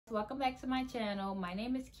welcome back to my channel. My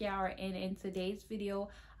name is Kiara, and in today's video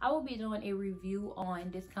I will be doing a review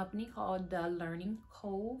on this company called The Learning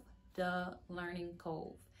Cove.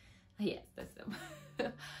 Yes, that's them.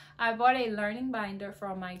 I bought a learning binder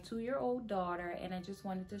for my 2-year-old daughter, and I just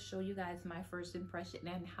wanted to show you guys my first impression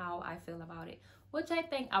and how I feel about it, which I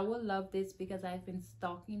think I will love this because I've been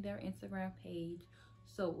stalking their Instagram page.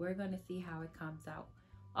 So we're gonna see how it comes out.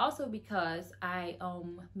 Also, because I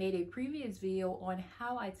made a previous video on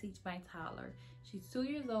how I teach my toddler. She's 2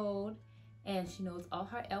 years old and she knows all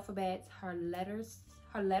her alphabets, her letter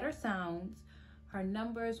sounds, her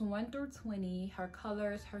numbers 1 through 20, her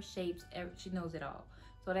colors, her shapes, she knows it all.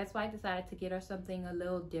 So that's why I decided to get her something a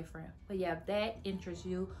little different. But yeah, if that interests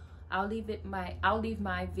you, I'll leave my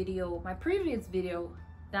previous video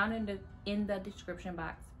down in the description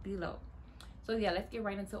box below. So yeah, let's get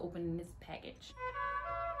right into opening this package.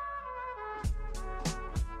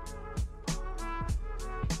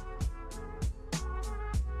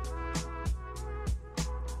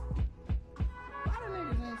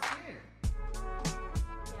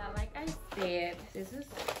 This is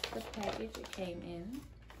the package it came in.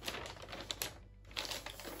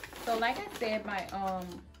 So like I said,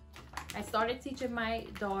 I started teaching my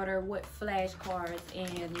daughter with flashcards,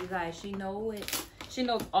 and you guys, she knows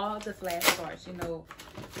all the flashcards. She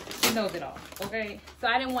knows it all. Okay, so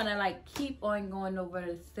I didn't want to like keep on going over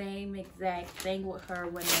the same exact thing with her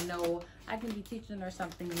when I know I can be teaching her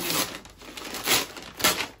something new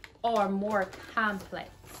or more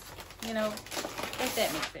complex, if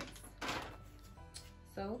that makes sense.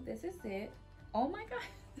 So this is it. Oh my god,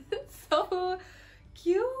 it's so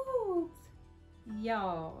cute,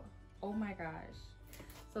 y'all. Oh my gosh.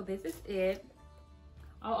 So this is it.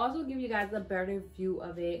 I'll also give you guys a better view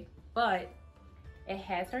of it, but it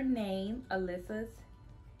has her name, Alyssa's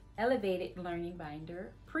Elevated Learning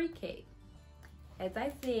Binder Pre-K. As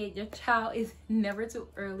I said, your child is never too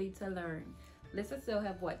early to learn. Alyssa still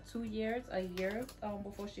have what, a year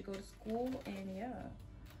before she go to school, and yeah.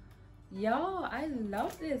 Y'all, I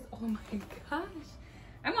love this. Oh my gosh.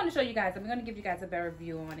 I'm going to show you guys. I'm going to give you guys a better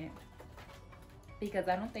view on it, because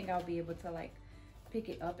I don't think I'll be able to like pick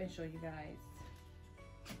it up and show you guys.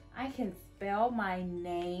 I can spell my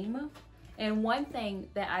name. And one thing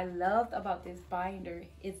that I loved about this binder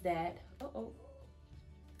is that,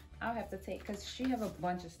 I'll have to take, because she have a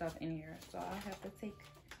bunch of stuff in here. So I'll have to take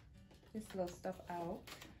this little stuff out.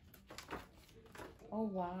 Oh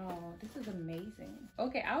wow, this is amazing.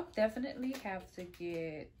 Okay, I'll definitely have to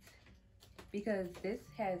get, because this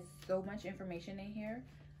has so much information in here,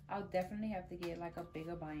 I'll definitely have to get like a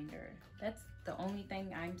bigger binder. That's the only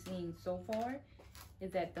thing I'm seeing so far,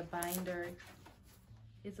 is that the binder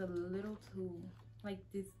is a little too, like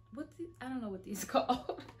this, I don't know what these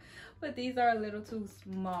called, but these are a little too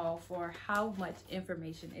small for how much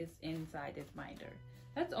information is inside this binder.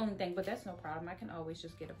 That's the only thing, but that's no problem. I can always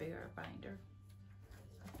just get a bigger binder.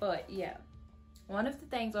 But yeah, one of the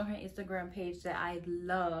things on her Instagram page that I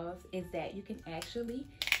love is that you can actually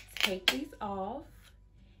take these off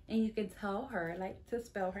and you can tell her like to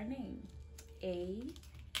spell her name.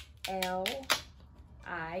 A-L-I-S-S-A.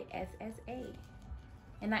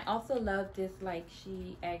 And I also love this, like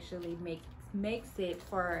she actually makes it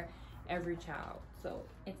for every child. So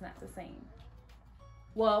it's not the same.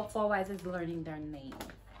 Well, Fallwise is learning their name.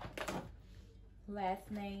 Last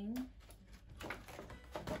name.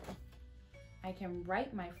 I can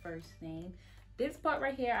write my first name. This part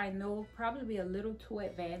right here, I know probably be a little too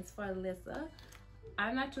advanced for Alyssa.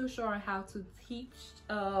 I'm not too sure on how to teach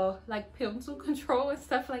like pencil control and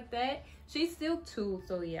stuff like that. She's still 2,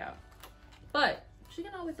 so yeah. But she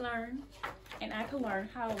can always learn, and I can learn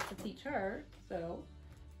how to teach her. So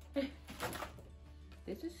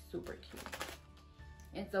this is super cute.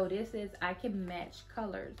 And so this is, I can match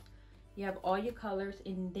colors. You have all your colors,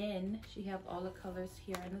 and then she have all the colors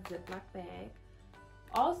here in the Ziploc bag.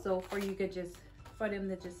 Also, for them to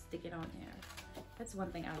just stick it on there. That's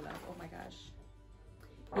one thing I love. Oh my gosh.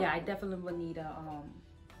 Yeah, I definitely will need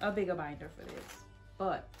a bigger binder for this.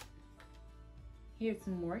 But here's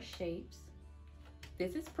some more shapes.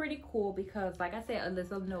 This is pretty cool because, like I said,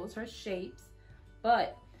 Alyssa knows her shapes,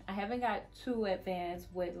 but I haven't got too advanced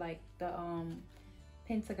with like the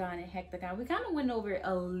pentagon and hectagon. We kind of went over it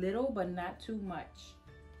a little, but not too much.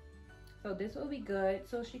 So this will be good,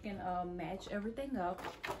 so she can match everything up.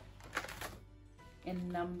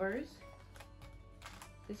 And numbers.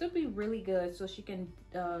 This will be really good, so she can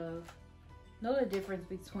know the difference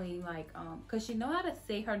between like because she know how to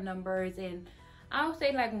say her numbers, and I'll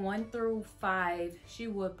say like 1 through 5. She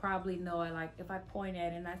would probably know it. Like if I point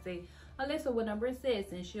at it and I say Alyssa, what number is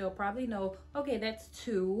this? And she'll probably know, okay, that's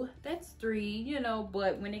 2, that's 3, you know.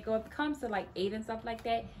 But when it comes to like 8 and stuff like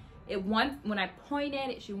that, when I point at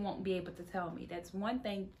it, she won't be able to tell me. That's one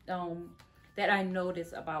thing that I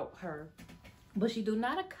notice about her. But she do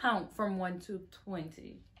not account from 1 to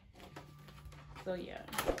 20. So yeah.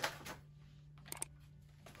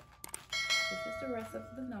 This is the rest of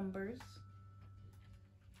the numbers.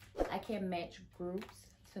 I can match groups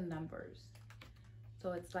to numbers.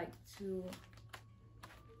 So it's like 2.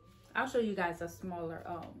 I'll show you guys a smaller,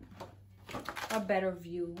 a better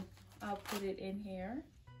view. I'll put it in here.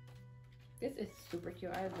 This is super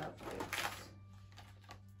cute. I love this.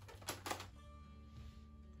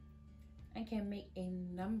 I can make a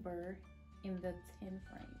number in the 10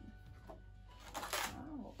 frame.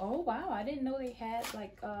 Wow. Oh wow, I didn't know they had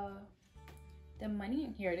like the money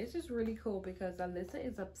in here. This is really cool because Alyssa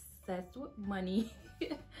is obsessed with money.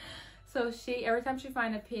 So every time she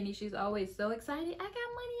finds a penny, she's always so excited. I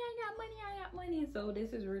got money, I got money, I got money. So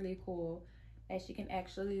this is really cool that she can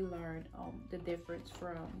actually learn the difference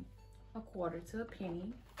from a quarter to a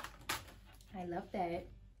penny. I love that.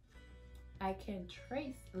 I can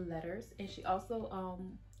trace letters, and she also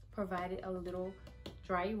provided a little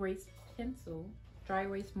dry erase pencil, dry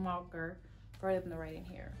erase marker for them to write in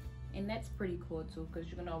here. And that's pretty cool too, because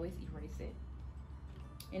you can always erase it.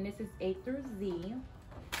 And this is A through Z.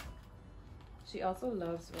 She also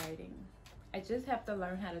loves writing. I just have to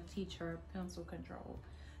learn how to teach her pencil control.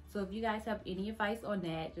 So if you guys have any advice on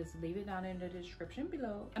that, just leave it down in the description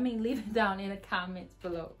below. I mean, leave it down in the comments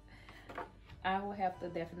below. I will have to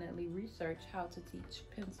definitely research how to teach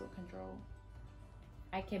pencil control.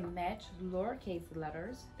 I can match lowercase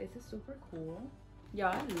letters. This is super cool.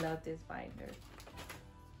 Y'all, I love this binder.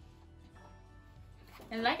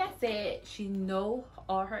 And like I said, she know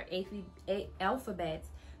all her alphabets.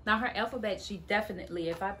 Now her alphabet, she definitely,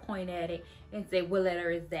 if I point at it and say, what letter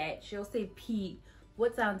is that? She'll say P.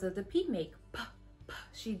 What sounds does the P make? P, P.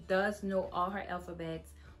 She does know all her alphabets,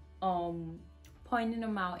 pointing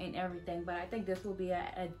them out and everything. But I think this will be an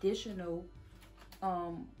additional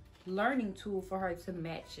learning tool for her to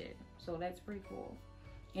match it. So that's pretty cool.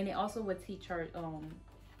 And it also would teach her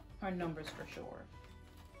her numbers for sure.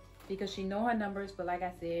 Because she know her numbers, but like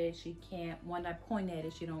I said, she can't, when I point at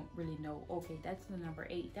it, she don't really know, okay, that's the number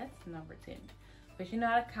 8, that's the number 10. But she know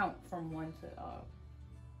how to count from 1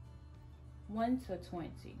 to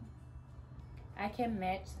 20. I can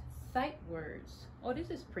match sight words. Oh, this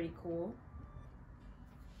is pretty cool.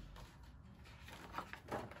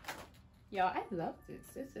 Y'all, I love this.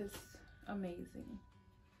 This is amazing.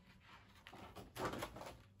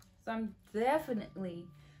 So I'm definitely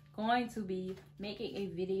going to be making a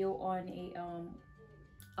video on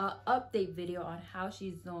a update video on how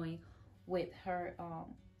she's doing with her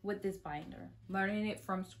with this binder, learning it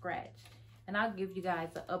from scratch. And I'll give you guys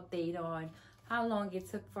an update on how long it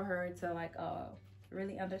took for her to like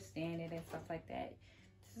really understand it and stuff like that.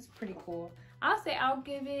 This is pretty cool. I'll say I'll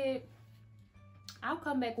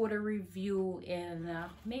come back with a review in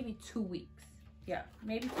maybe 2 weeks. Yeah,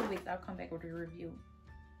 maybe 2 weeks I'll come back with a review.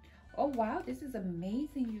 Oh wow, this is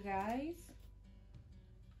amazing, you guys.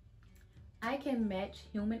 I can match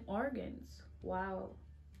human organs. Wow,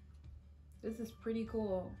 this is pretty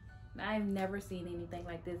cool. I've never seen anything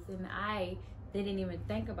like this, and I didn't even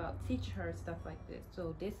think about teaching her stuff like this.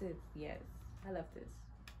 So this is, yes, I love this.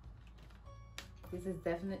 This is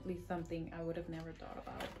definitely something I would have never thought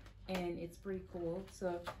about, and it's pretty cool.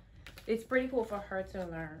 So it's pretty cool for her to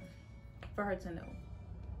learn, for her to know.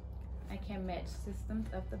 I can match systems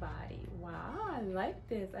of the body. Wow, I like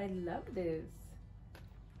this. I love this.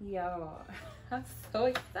 Y'all, I'm so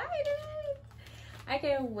excited. I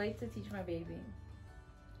can't wait to teach my baby.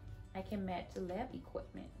 I can match lab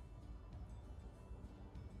equipment.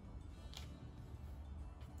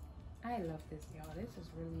 I love this, y'all. This is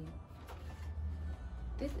really,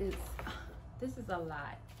 this is a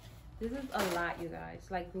lot. This is a lot, you guys.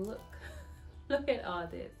 Like, look at all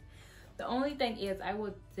this. The only thing is I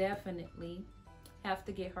would definitely have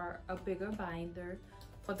to get her a bigger binder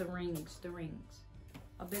for the rings,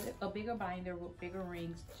 a bigger binder with bigger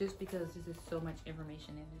rings, just because this is so much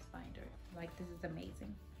information in this binder. Like, this is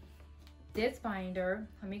amazing. This binder,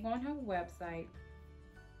 let me go on her website.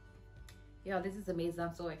 Y'all, this is amazing.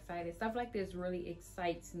 I'm so excited. Stuff like this really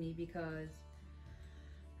excites me because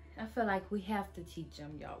I feel like we have to teach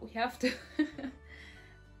them, y'all. We have to.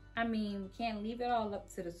 I mean, we can't leave it all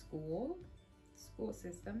up to the school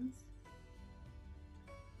systems.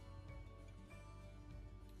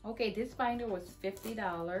 Okay, this binder was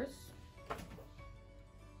 $50.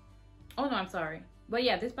 Oh no, I'm sorry. But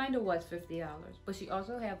yeah, this binder was $50. But she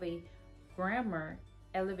also have a grammar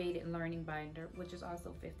elevated learning binder, which is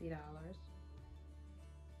also $50.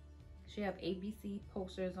 She have ABC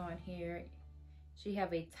posters on here. She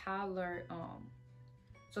have a toddler,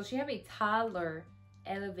 so she have a toddler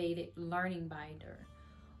elevated learning binder.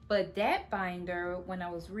 But that binder, when I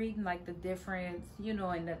was reading like the difference, you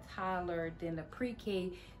know, in the toddler, then the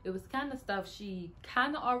pre-K, it was kind of stuff she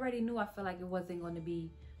kind of already knew. I feel like it wasn't going to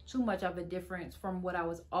be too much of a difference from what I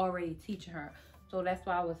was already teaching her. So that's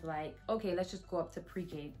why I was like, okay, let's just go up to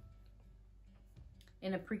pre-K.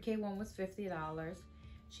 And the pre-K one was $50.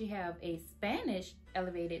 She have a Spanish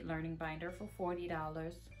elevated learning binder for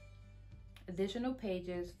 $40. Additional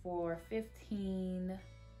pages for $15.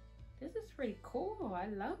 This is pretty cool. I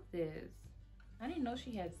love this. I didn't know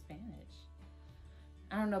she had Spanish.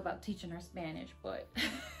 I don't know about teaching her Spanish, but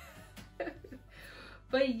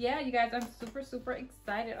but yeah, you guys, I'm super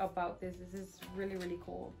excited about this. This is really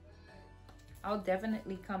cool. I'll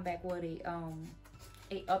definitely come back with a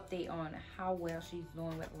update on how well she's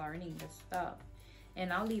doing with learning this stuff.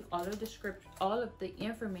 And I'll leave all of the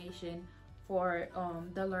information for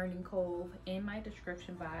the Learning Cove in my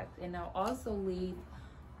description box, and I'll also leave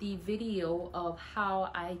the video of how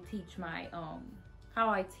I teach my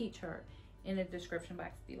her in the description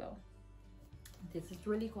box below. This is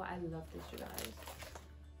really cool. I love this, you guys.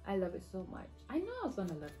 I love it so much. I know I was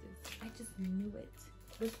gonna love this. I just knew it.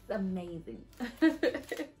 This is amazing.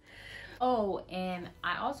 Oh, and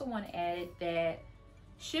I also want to add that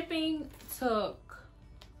shipping took,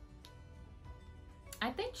 I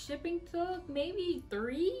think shipping took maybe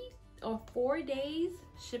 3 or 4 days.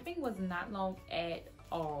 Shipping was not long at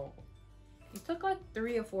all. It took like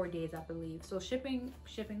 3 or 4 days, I believe. So shipping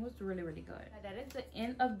was really good. That is the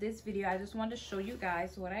end of this video. I just wanted to show you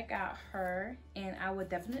guys what I got her, and I will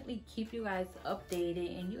definitely keep you guys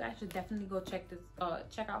updated. And you guys should definitely go check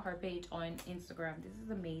out her page on Instagram. This is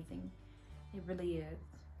amazing. It really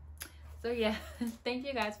is. So yeah, thank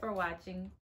you guys for watching.